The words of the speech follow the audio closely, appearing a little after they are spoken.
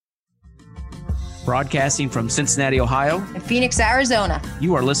Broadcasting from Cincinnati, Ohio, and Phoenix, Arizona.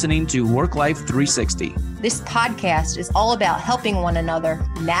 You are listening to Work Life 360. This podcast is all about helping one another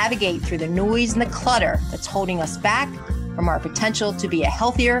navigate through the noise and the clutter that's holding us back from our potential to be a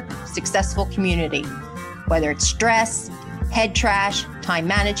healthier, successful community. Whether it's stress, head trash, time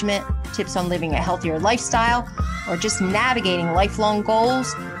management, tips on living a healthier lifestyle, or just navigating lifelong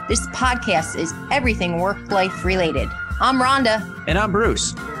goals, this podcast is everything work-life related. I'm Rhonda. And I'm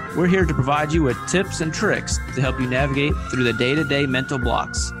Bruce. We're here to provide you with tips and tricks to help you navigate through the day-to-day mental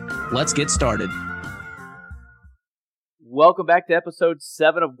blocks. Let's get started. Welcome back to episode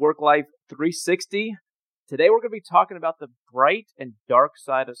 7 of Work Life 360. Today we're going to be talking about the bright and dark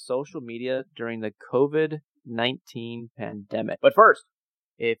side of social media during the COVID-19 pandemic. But first,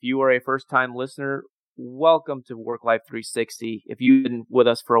 if you are a first-time listener, welcome to Work Life 360. If you've been with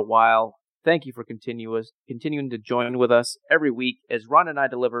us for a while, thank you for continuing to join with us every week as Ron and I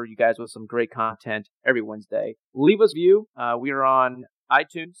deliver you guys with some great content every Wednesday. Leave us a review. We are on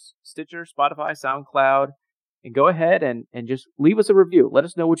iTunes, Stitcher, Spotify, SoundCloud, and go ahead and just leave us a review. Let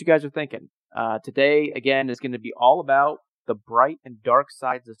us know what you guys are thinking. Today, again, is going to be all about the bright and dark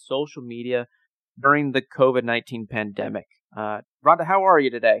sides of social media during the COVID-19 pandemic. Rhonda, how are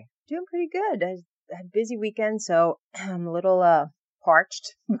you today? Doing pretty good. I had a busy weekend, so I'm a little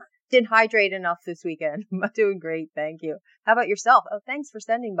parched. Didn't hydrate enough this weekend. I'm doing great, thank you. How about yourself? Oh, thanks for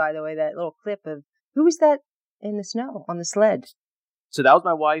sending, by the way, that little clip of who was that in the snow on the sled? So that was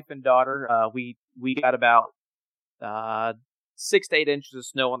my wife and daughter. We got about 6 to 8 inches of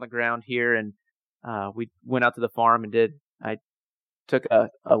snow on the ground here, and we went out to the farm and I took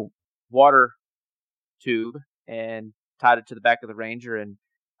a water tube and tied it to the back of the Ranger, and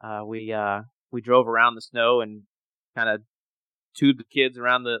we drove around the snow and kind of tubed the kids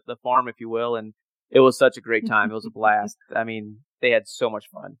around the farm, if you will, and it was such a great time. It was a blast. I mean, they had so much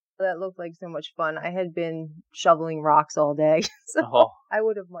fun. That looked like so much fun. I had been shoveling rocks all day, so I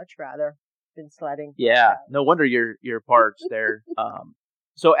would have much rather been sledding. Yeah, no wonder you're parched there.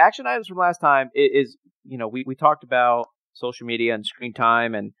 So action items from last time is we talked about social media and screen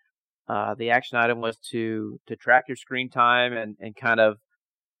time, and the action item was to track your screen time and kind of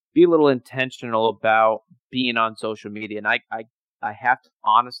be a little intentional about being on social media. And I have to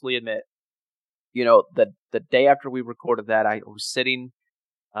honestly admit, the day after we recorded that, I was sitting,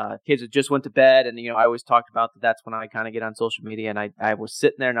 kids had just went to bed, and, I always talked about that's when I kind of get on social media, and I was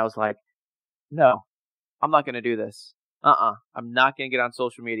sitting there and I was like, no, I'm not going to do this. I'm not going to get on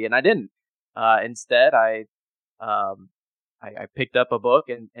social media. And I didn't. Instead, I picked up a book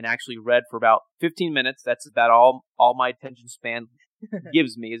and actually read for about 15 minutes. That's about all my attention span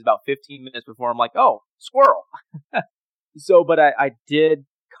gives me is about 15 minutes before I'm like, oh, squirrel. So, but I did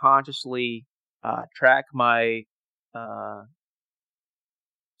consciously track my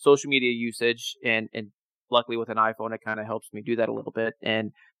social media usage, and luckily with an iPhone, it kind of helps me do that a little bit.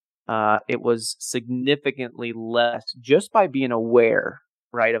 And it was significantly less just by being aware,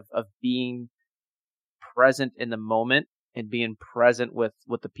 right, of being present in the moment and being present with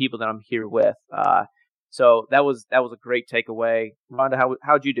the people that I'm here with. So that was a great takeaway. Rhonda,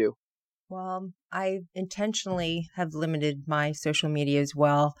 how'd you do? Well, I intentionally have limited my social media as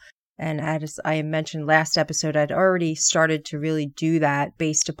well. And as I mentioned last episode, I'd already started to really do that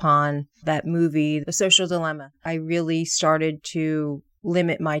based upon that movie, The Social Dilemma. I really started to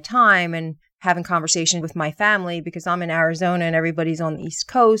limit my time and having conversation with my family because I'm in Arizona and everybody's on the East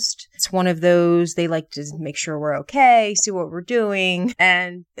Coast. It's one of those, they like to make sure we're okay, see what we're doing.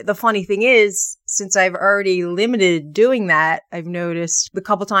 And the funny thing is, since I've already limited doing that, I've noticed the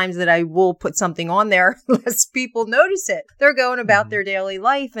couple times that I will put something on there, less people notice it. They're going about their daily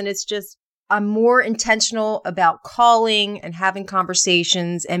life, and it's just, I'm more intentional about calling and having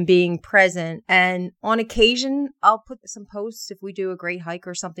conversations and being present. And on occasion, I'll put some posts if we do a great hike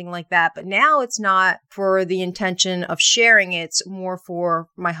or something like that. But now it's not for the intention of sharing. It's more for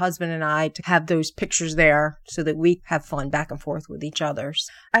my husband and I to have those pictures there so that we have fun back and forth with each other.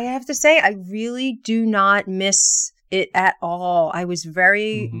 I have to say, I really do not miss it at all. I was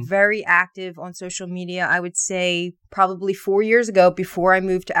very, very active on social media. I would say probably 4 years ago before I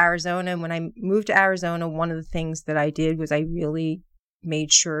moved to Arizona. And when I moved to Arizona, one of the things that I did was I really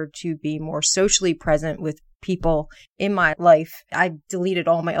made sure to be more socially present with people in my life. I deleted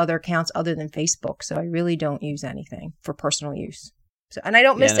all my other accounts other than Facebook. So I really don't use anything for personal use. So, and I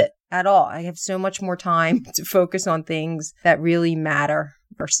don't miss it at all. I have so much more time to focus on things that really matter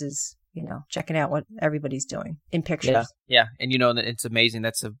versus checking out what everybody's doing in pictures. Yeah. And, it's amazing.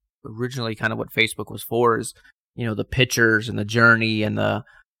 That's originally kind of what Facebook was for is, the pictures and the journey and the,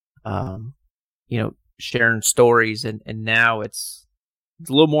 sharing stories. And now it's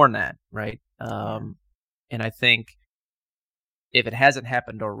a little more than that, right? And I think if it hasn't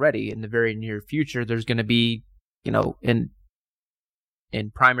happened already in the very near future, there's going to be, in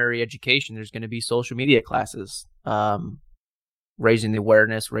primary education, there's going to be social media classes, raising the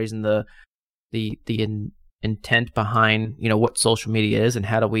awareness, raising the intent behind, what social media is and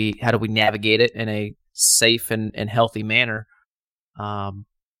how do we navigate it in a safe and healthy manner.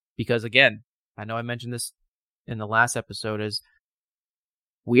 Because again, I know I mentioned this in the last episode, is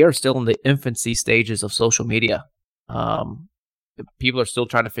we are still in the infancy stages of social media. People are still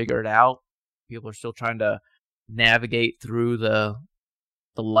trying to figure it out. People are still trying to navigate through the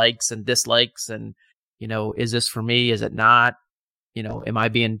likes and dislikes and, is this for me? Is it not? Am I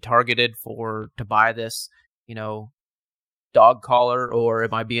being targeted to buy this, dog collar, or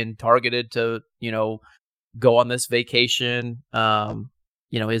am I being targeted to, go on this vacation? Am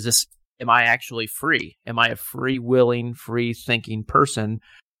I actually free? Am I a free willing, free thinking person,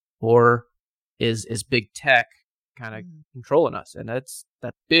 or is big tech kind of controlling us? And that's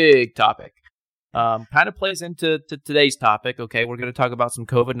that big topic. Kind of plays into today's topic. Okay, we're going to talk about some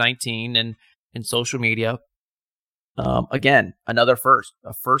COVID-19 and social media. Again, a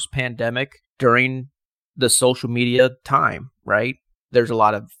first pandemic during the social media time, right? There's a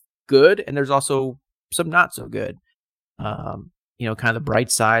lot of good and there's also some not so good. Kind of the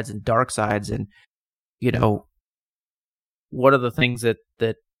bright sides and dark sides. And, one of the things that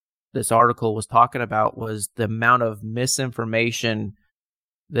this article was talking about was the amount of misinformation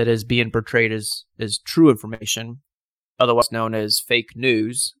that is being portrayed as true information, otherwise known as fake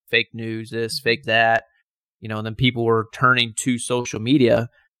news this, fake that, and then people were turning to social media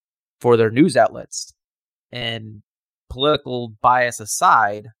for their news outlets. And political bias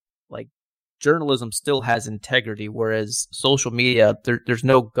aside, like, journalism still has integrity, whereas social media, there's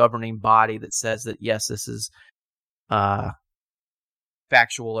no governing body that says that, yes, this is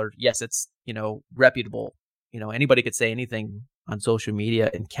factual, or yes, it's, reputable. Anybody could say anything on social media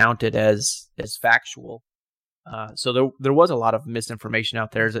and count it as factual. So there was a lot of misinformation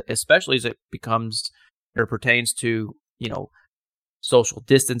out there, especially as it pertains to, social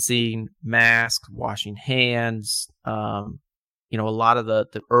distancing, masks, washing hands, a lot of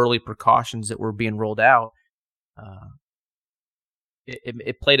the early precautions that were being rolled out.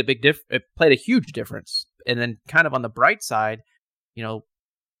 It played it played a huge difference. And then kind of on the bright side,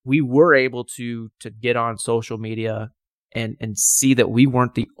 we were able to get on social media and see that we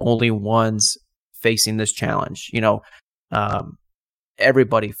weren't the only ones facing this challenge.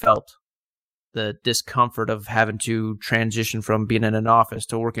 Everybody felt the discomfort of having to transition from being in an office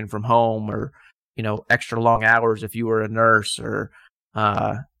to working from home, or, extra long hours if you were a nurse, or,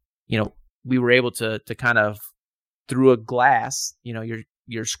 we were able to kind of, through a glass,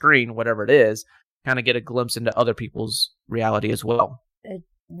 your screen, whatever it is, kind of get a glimpse into other people's reality as well. It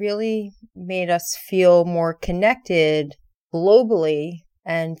really made us feel more connected globally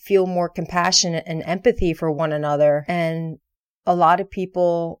and feel more compassionate and empathy for one another. And a lot of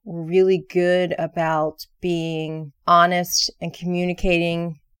people were really good about being honest and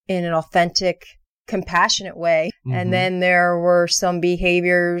communicating in an authentic, compassionate way. Mm-hmm. And then there were some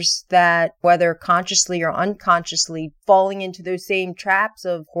behaviors that, whether consciously or unconsciously, falling into those same traps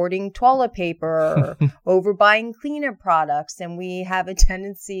of hoarding toilet paper or overbuying cleaner products. And we have a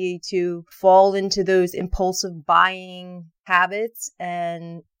tendency to fall into those impulsive buying habits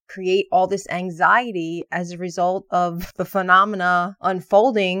and create all this anxiety as a result of the phenomena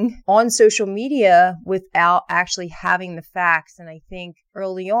unfolding on social media without actually having the facts. And I think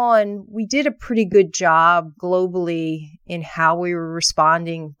early on, we did a pretty good job globally in how we were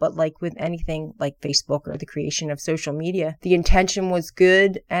responding. But like with anything like Facebook or the creation of social media, the intention was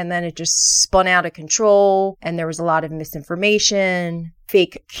good. And then it just spun out of control. And there was a lot of misinformation,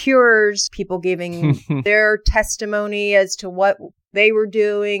 fake cures, people giving their testimony as to what they were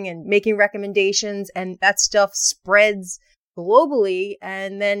doing and making recommendations, and that stuff spreads globally.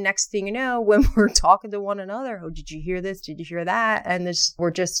 And then next thing you know, when we're talking to one another, oh, did you hear this? Did you hear that? And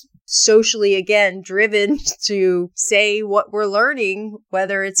we're just socially, again, driven to say what we're learning,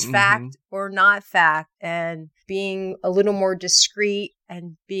 whether it's fact or not fact, and being a little more discreet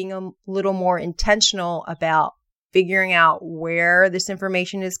and being a little more intentional about figuring out where this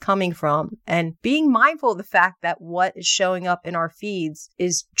information is coming from, and being mindful of the fact that what is showing up in our feeds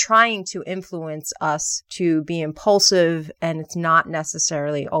is trying to influence us to be impulsive, and it's not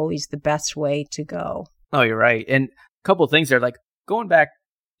necessarily always the best way to go. Oh, you're right. And a couple of things there, like going back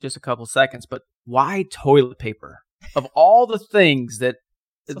just a couple seconds, but why toilet paper? Of all the things that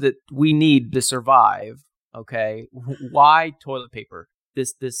we need to survive, okay, why toilet paper?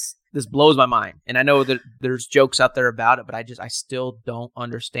 this blows my mind. And I know that there's jokes out there about it, but I still don't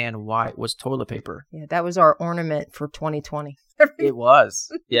understand why it was toilet paper. Yeah, that was our ornament for 2020. It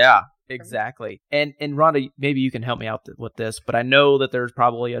was. Yeah, exactly. And Rhonda, maybe you can help me out with this, but I know that there's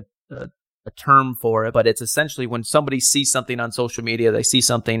probably a term for it, but it's essentially when somebody sees something on social media, they see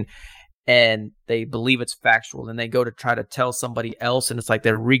something and they believe it's factual, and they go to try to tell somebody else, and it's like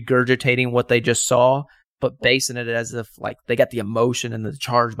they're regurgitating what they just saw, but basing it as if like they got the emotion and the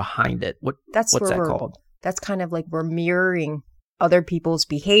charge behind it. What's that called? That's kind of like we're mirroring other people's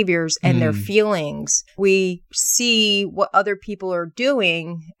behaviors and their feelings. We see what other people are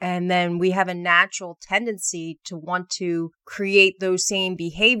doing, and then we have a natural tendency to want to create those same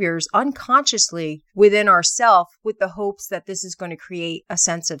behaviors unconsciously within ourselves, with the hopes that this is going to create a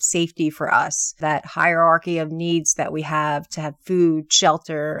sense of safety for us, that hierarchy of needs that we have to have food,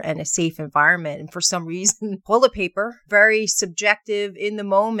 shelter, and a safe environment. And for some reason, toilet paper, very subjective in the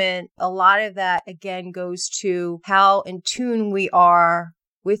moment. A lot of that, again, goes to how in tune we are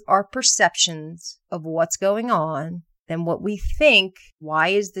with our perceptions of what's going on, then what we think, why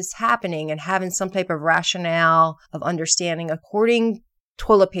is this happening, and having some type of rationale of understanding. According,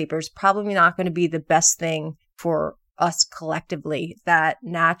 toilet paper is probably not going to be the best thing for us collectively. That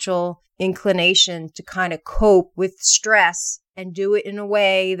natural inclination to kind of cope with stress and do it in a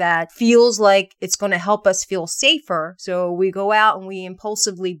way that feels like it's going to help us feel safer. So we go out and we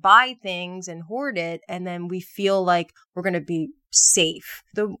impulsively buy things and hoard it, and then we feel like we're going to be safe.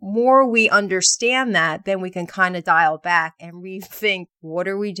 The more we understand that, then we can kind of dial back and rethink, what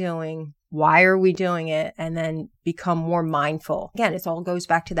are we doing? Why are we doing it? And then become more mindful. Again, it all goes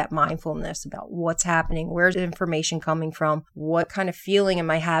back to that mindfulness about what's happening. Where's the information coming from? What kind of feeling am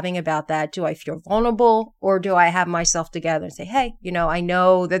I having about that? Do I feel vulnerable, or do I have myself together and say, hey, I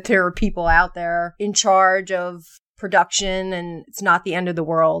know that there are people out there in charge of production, and it's not the end of the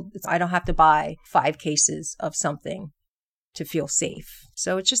world. I don't have to buy 5 cases of something to feel safe.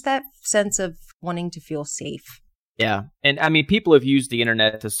 So it's just that sense of wanting to feel safe. Yeah. And I mean, people have used the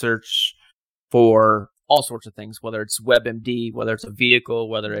internet to search for all sorts of things, whether it's WebMD, whether it's a vehicle,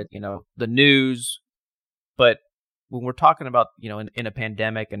 whether it's, the news. But when we're talking about, in a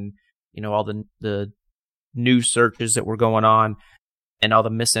pandemic and, all the news searches that were going on and all the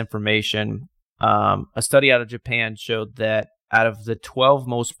misinformation, a study out of Japan showed that out of the 12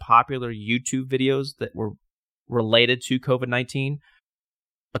 most popular YouTube videos that were related to COVID-19,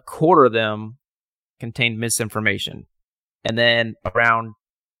 a quarter of them contained misinformation. And then around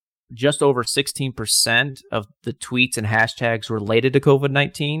just over 16% of the tweets and hashtags related to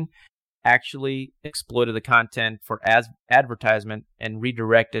COVID-19 actually exploited the content for advertisement and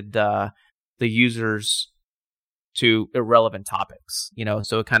redirected the users to irrelevant topics,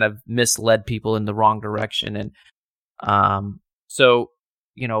 so it kind of misled people in the wrong direction. And so,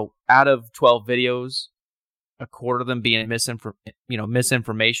 out of 12 videos, a quarter of them being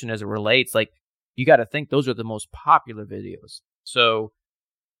misinformation as it relates, like, you got to think those are the most popular videos. So,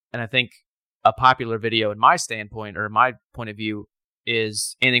 and I think a popular video in my standpoint, or my point of view,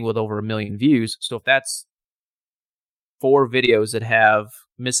 is anything with over 1 million views. So if that's 4 videos that have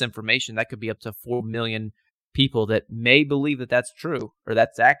misinformation, that could be up to 4 million people that may believe that that's true or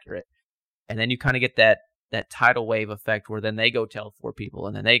that's accurate. And then you kind of get that tidal wave effect where then they go tell 4 people,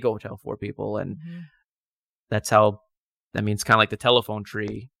 and then they go tell 4 people. And that's how, it's kind of like the telephone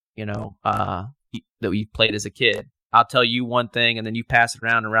tree, that we played as a kid. I'll tell you one thing, and then you pass it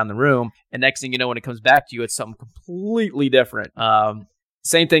around the room, and next thing you know, when it comes back to you, it's something completely different.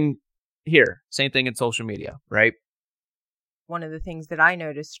 Same thing here. Same thing in social media, right? One of the things that I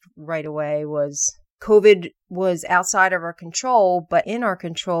noticed right away was COVID was outside of our control, but in our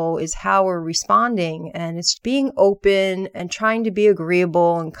control is how we're responding. And it's being open and trying to be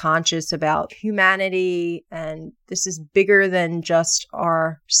agreeable and conscious about humanity. And this is bigger than just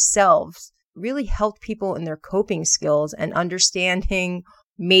ourselves. Really helped people in their coping skills and understanding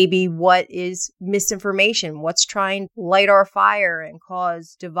maybe what is misinformation, what's trying to light our fire and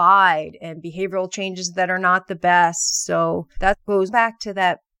cause divide and behavioral changes that are not the best. So that goes back to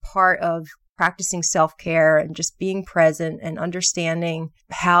that part of practicing self-care and just being present and understanding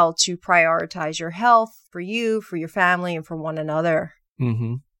how to prioritize your health for you, for your family, and for one another.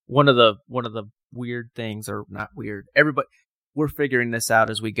 Mm-hmm. One of the weird things, or not weird, we're figuring this out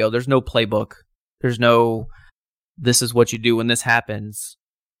as we go. There's no playbook. There's no, this is what you do when this happens.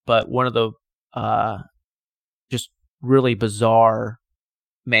 But one of the just really bizarre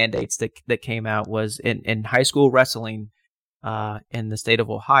mandates that came out was in high school wrestling in the state of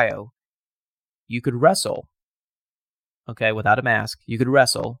Ohio, you could wrestle, okay, without a mask. You could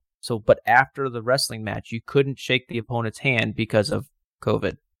wrestle. So, but after the wrestling match, you couldn't shake the opponent's hand because of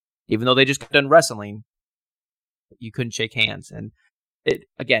COVID. Even though they just got done wrestling, you couldn't shake hands. And it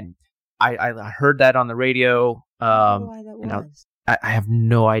again, I heard that on the radio. I don't know why that was. I have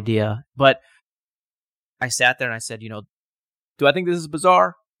no idea. But I sat there and I said, do I think this is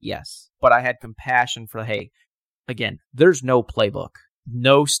bizarre? Yes. But I had compassion for, hey, again, there's no playbook.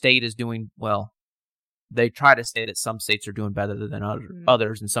 No state is doing well. They try to say that some states are doing better than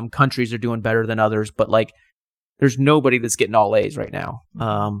others, and some countries are doing better than others. But there's nobody that's getting all A's right now,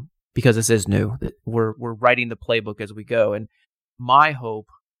 because this is new. We're writing the playbook as we go. And my hope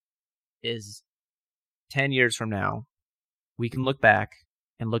is 10 years from now, we can look back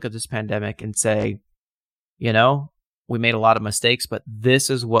and look at this pandemic and say, we made a lot of mistakes, but this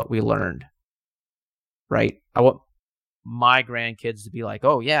is what we learned, right? I want my grandkids to be like,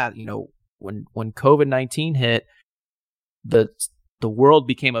 oh yeah, when COVID-19 hit, the world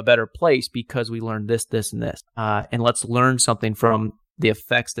became a better place because we learned this, and this. And let's learn something from the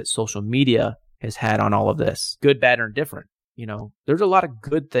effects that social media has had on all of this, good, bad, or indifferent. There's a lot of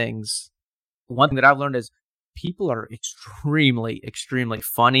good things. One thing that I've learned is people are extremely, extremely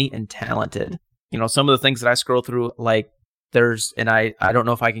funny and talented. Some of the things that I scroll through, I don't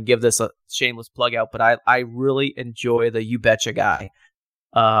know if I can give this a shameless plug out, but I really enjoy the You Betcha guy.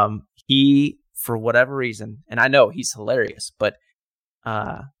 He, for whatever reason, and I know he's hilarious, but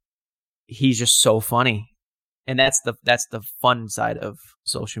he's just so funny. And that's the fun side of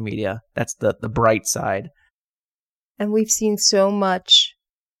social media. That's the bright side. And we've seen so much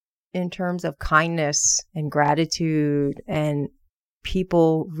in terms of kindness and gratitude and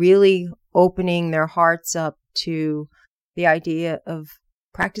people really opening their hearts up to the idea of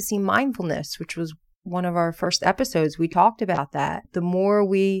practicing mindfulness, which was one of our first episodes. We talked about that. The more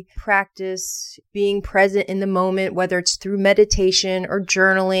we practice being present in the moment, whether it's through meditation or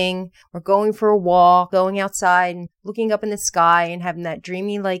journaling or going for a walk, going outside and looking up in the sky and having that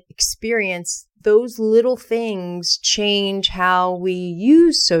dreamy-like experience, those little things change how we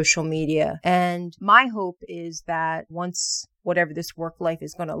use social media. And my hope is that once whatever this work life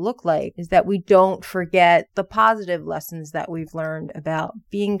is going to look like, is that we don't forget the positive lessons that we've learned about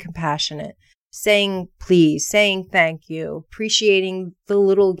being compassionate, saying please, saying thank you, appreciating the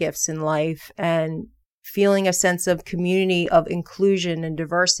little gifts in life, and feeling a sense of community, of inclusion and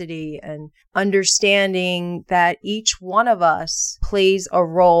diversity, and understanding that each one of us plays a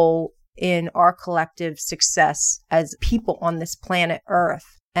role in our collective success as people on this planet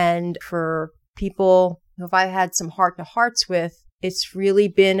Earth. And for people who I had some heart-to-hearts with, it's really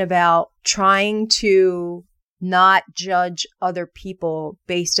been about trying to not judge other people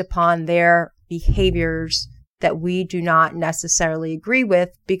based upon their behaviors that we do not necessarily agree with,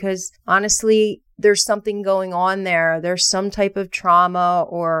 because honestly, there's something going on there. There's some type of trauma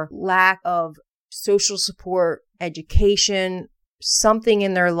or lack of social support, education. Something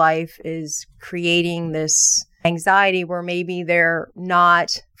in their life is creating this anxiety where maybe they're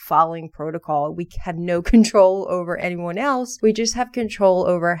not following protocol. We have no control over anyone else. We just have control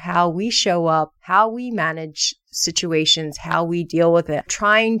over how we show up, how we manage situations, how we deal with it.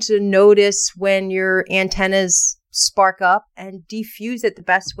 Trying to notice when your antennas spark up and defuse it the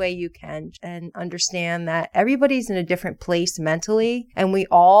best way you can, and understand that everybody's in a different place mentally, and we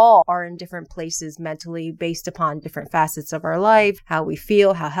all are in different places mentally based upon different facets of our life, how we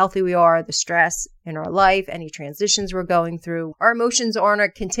feel, how healthy we are, the stress in our life, any transitions we're going through. Our emotions are on a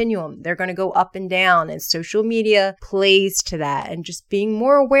continuum. They're going to go up and down, and social media plays to that, and just being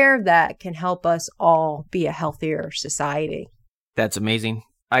more aware of that can help us all be a healthier society. That's amazing.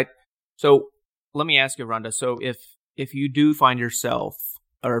 So let me ask you, Rhonda. So if you do find yourself,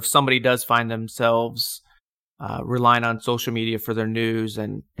 or if somebody does find themselves relying on social media for their news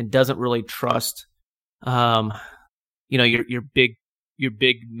and doesn't really trust, your big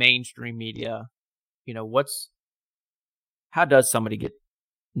mainstream media, how does somebody get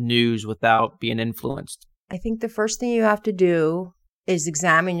news without being influenced? I think the first thing you have to do is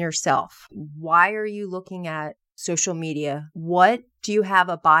examine yourself. Why are you looking at social media? What do you have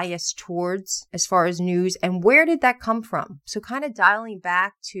a bias towards as far as news, and where did that come from? So kind of dialing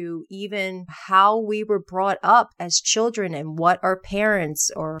back to even how we were brought up as children and what our parents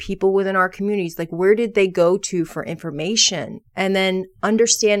or people within our communities, where did they go to for information? And then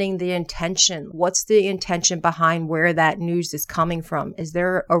understanding the intention. What's the intention behind where that news is coming from? Is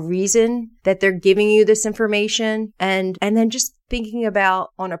there a reason that they're giving you this information? And then just thinking about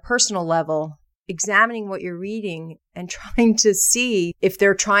on a personal level, examining what you're reading and trying to see if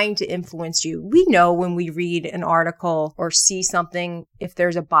they're trying to influence you. We know when we read an article or see something, if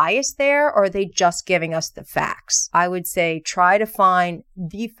there's a bias there, or are they just giving us the facts? I would say try to find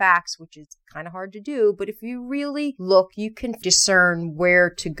the facts, which is kind of hard to do, but if you really look, you can discern where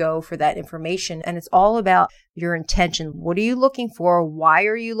to go for that information. And it's all about your intention. What are you looking for? Why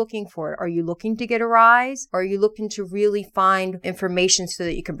are you looking for it? Are you looking to get a rise? Or are you looking to really find information so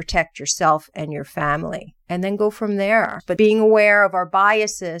that you can protect yourself and your family? And then go from there. But being aware of our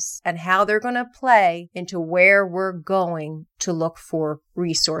biases and how they're going to play into where we're going to look for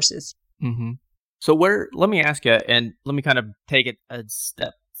resources. Mm-hmm. So let me ask you, and let me kind of take it a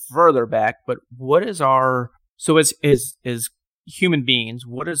step further back, but what is as human beings,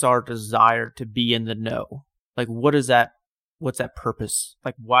 what is our desire to be in the know? Like, what's that purpose?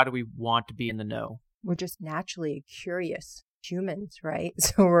 Like, why do we want to be in the know? We're just naturally curious humans, right?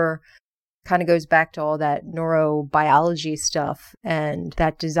 So we're kind of goes back to all that neurobiology stuff and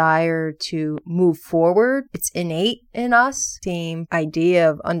that desire to move forward. It's innate in us. Same idea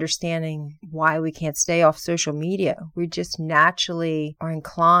of understanding why we can't stay off social media. We just naturally are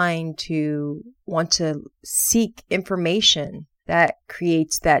inclined to want to seek information that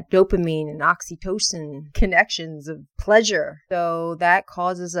creates that dopamine and oxytocin connections of pleasure. So that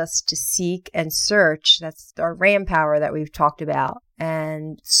causes us to seek and search. That's our RAM power that we've talked about.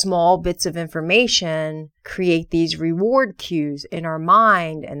 And small bits of information create these reward cues in our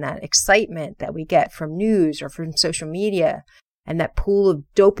mind, and that excitement that we get from news or from social media. And that pool of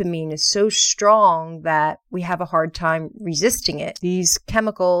dopamine is so strong that we have a hard time resisting it. These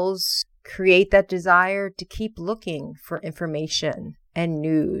chemicals create that desire to keep looking for information and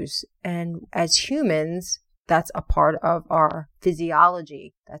news. And as humans, that's a part of our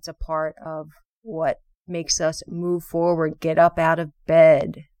physiology. That's a part of what makes us move forward, get up out of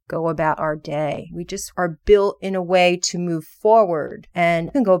bed, go about our day. We just are built in a way to move forward. And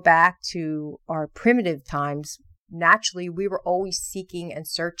you can go back to our primitive times. Naturally, we were always seeking and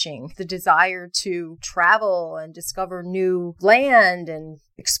searching. The desire to travel and discover new land and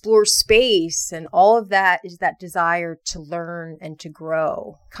explore space, and all of that is that desire to learn and to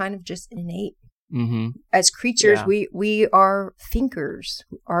grow, kind of just innate. Mm-hmm. As creatures, we are thinkers.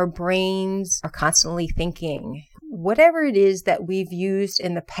 Our brains are constantly thinking. Whatever it is that we've used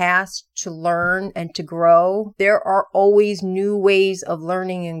in the past to learn and to grow, there are always new ways of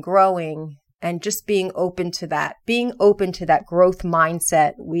learning and growing. And just being open to that growth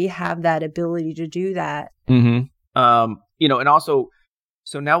mindset, we have that ability to do that. Mm-hmm. And also,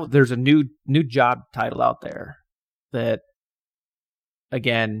 so now there's a new job title out there that,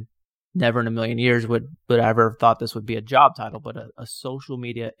 again, never in a million years would I ever have thought this would be a job title, but a social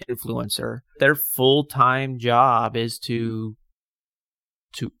media influencer. Their full-time job is to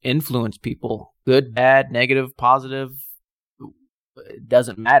influence people, good, bad, negative, positive. It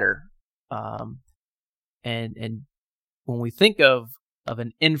doesn't matter. And when we think of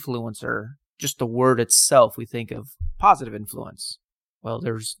an influencer, just the word itself, we think of positive influence. Well,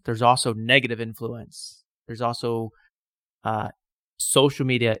 there's also negative influence. There's also social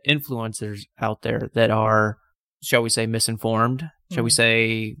media influencers out there that are, shall we say, misinformed? Mm-hmm. Shall we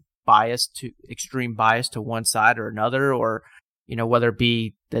say extreme bias to one side or another? Or, whether it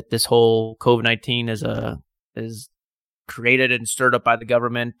be that this whole COVID-19 is created and stirred up by the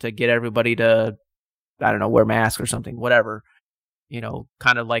government to get everybody to, wear masks or something, whatever,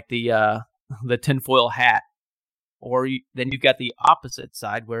 kind of like the tinfoil hat. Or then you've got the opposite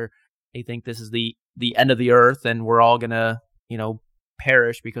side where they think this is the end of the earth and we're all going to,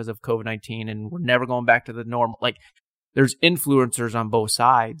 perish because of COVID-19 and we're never going back to the normal. Like, there's influencers on both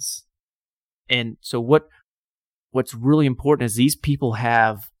sides. And so what's really important is these people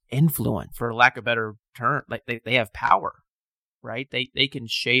have influence, for lack of a better term. Like, they have power, right? They can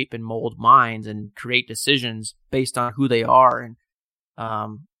shape and mold minds and create decisions based on who they are.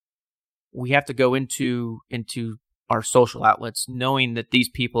 And we have to go into our social outlets knowing that these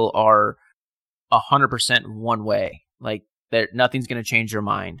people are 100% one way. Like, nothing's going to change your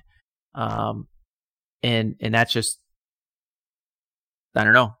mind. And that's just, I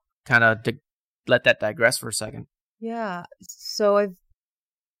don't know, kind of to let that digress for a second. Yeah. So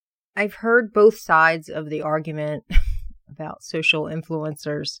I've heard both sides of the argument about social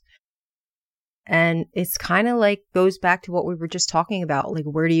influencers. And it's kind of like goes back to what we were just talking about. Like,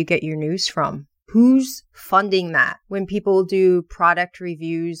 where do you get your news from? Who's funding that? When people do product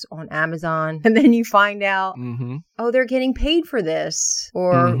reviews on Amazon and then you find out, mm-hmm. oh, they're getting paid for this,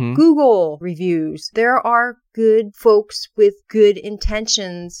 or mm-hmm. Google reviews. There are good folks with good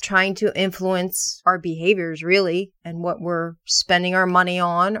intentions trying to influence our behaviors, really, and what we're spending our money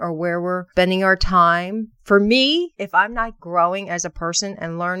on or where we're spending our time. For me, if I'm not growing as a person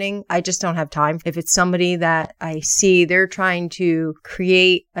and learning, I just don't have time. If it's somebody that I see they're trying to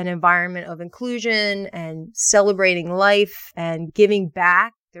create an environment of inclusion and celebrating life and giving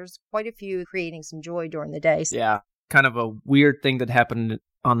back, there's quite a few creating some joy during the day. Yeah, kind of a weird thing that happened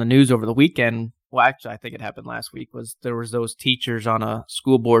on the news over the weekend. Well, actually, I think it happened last week. Was there was those teachers on a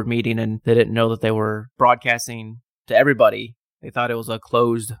school board meeting and they didn't know that they were broadcasting to everybody. They thought it was a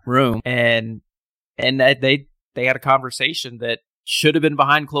closed room, and that they had a conversation that should have been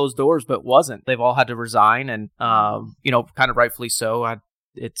behind closed doors, but wasn't. They've all had to resign, and kind of rightfully so.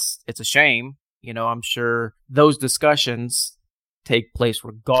 It's a shame. I'm sure those discussions take place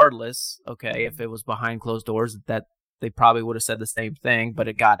regardless. Okay, if it was behind closed doors, that they probably would have said the same thing, but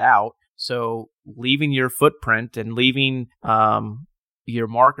it got out. So leaving your footprint and leaving your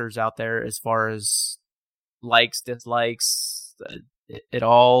markers out there as far as likes, dislikes, it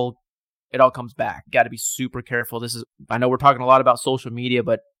all comes back. Got to be super careful. I know we're talking a lot about social media,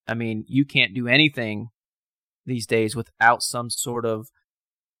 but I mean, you can't do anything these days without some sort of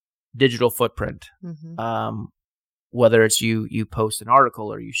digital footprint. Mm-hmm. Whether it's you post an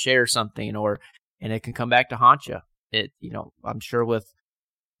article or you share something, and it can come back to haunt you. I'm sure with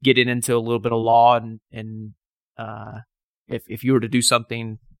getting into a little bit of law and if you were to do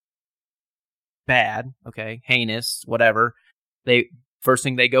something bad, okay, heinous, whatever, first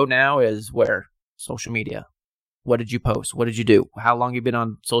thing they go now is where? Social media. What did you post? What did you do? How long have you been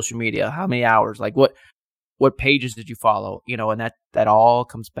on social media? How many hours? Like what pages did you follow? And that all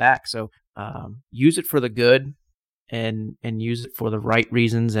comes back. So use it for the good and use it for the right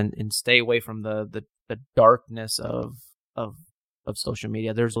reasons and stay away from the darkness of social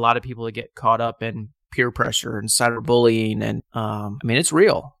media. There's a lot of people that get caught up in peer pressure and cyberbullying, and it's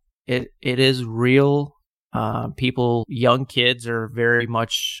real. It is real. People, young kids are very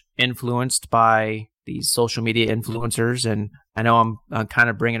much influenced by these social media influencers, and I know I'm kind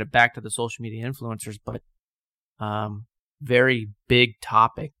of bringing it back to the social media influencers, but very big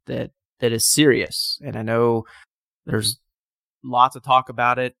topic that is serious, and I know there's lots of talk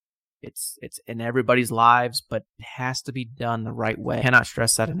about it. It's in everybody's lives, but it has to be done the right way. I cannot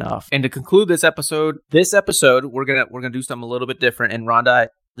stress that enough. And to conclude this episode, we're gonna do something a little bit different. And Rhonda,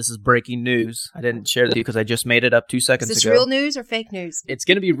 this is breaking news. I didn't share that because I just made it up 2 seconds ago. Is this real news or fake news? It's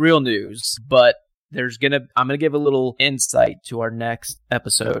gonna be real news, but I'm gonna give a little insight to our next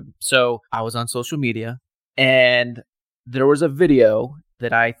episode. So I was on social media, and there was a video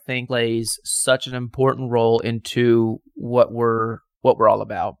that I think plays such an important role into what we're all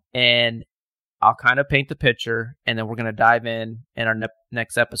about. And I'll kind of paint the picture, and then we're going to dive in our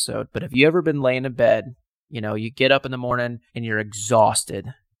next episode. But have you ever been laying in bed, you get up in the morning and you're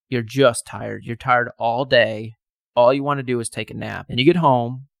exhausted. You're just tired. You're tired all day. All you want to do is take a nap. And you get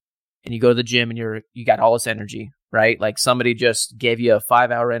home and you go to the gym and you got all this energy, right? Like somebody just gave you a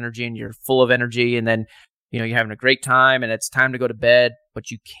 5-hour energy and you're full of energy. And then, you're having a great time and it's time to go to bed, but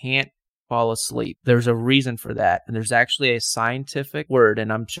you can't fall asleep. There's a reason for that. And there's actually a scientific word,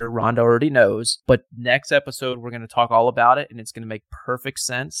 and I'm sure Rhonda already knows, but next episode, we're going to talk all about it, and it's going to make perfect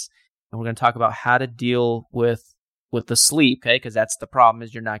sense. And we're going to talk about how to deal with the sleep, okay? Because that's the problem,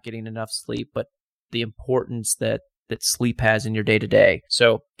 is you're not getting enough sleep, but the importance that sleep has in your day-to-day.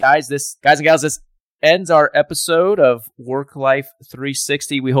 So guys and gals, this ends our episode of Work Life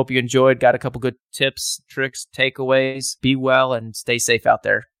 360. We hope you enjoyed, got a couple good tips, tricks, takeaways. Be well and stay safe out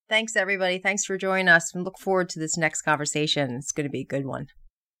there. Thanks, everybody. Thanks for joining us, and look forward to this next conversation. It's going to be a good one.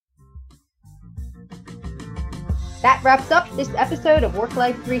 That wraps up this episode of Work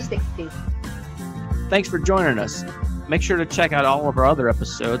Life 360. Thanks for joining us. Make sure to check out all of our other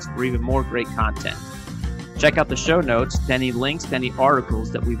episodes for even more great content. Check out the show notes to any links to any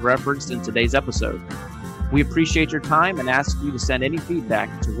articles that we've referenced in today's episode. We appreciate your time and ask you to send any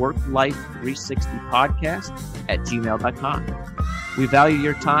feedback to worklife360podcast@gmail.com. We value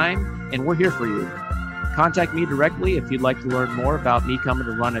your time, and we're here for you. Contact me directly if you'd like to learn more about me coming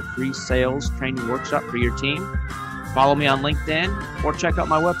to run a free sales training workshop for your team. Follow me on LinkedIn or check out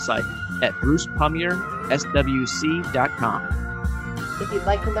my website at brucepumierswc.com. If you'd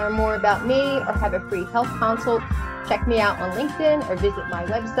like to learn more about me or have a free health consult, check me out on LinkedIn or visit my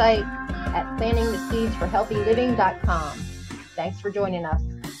website at planningtheseedsforhealthyliving.com. Thanks for joining us.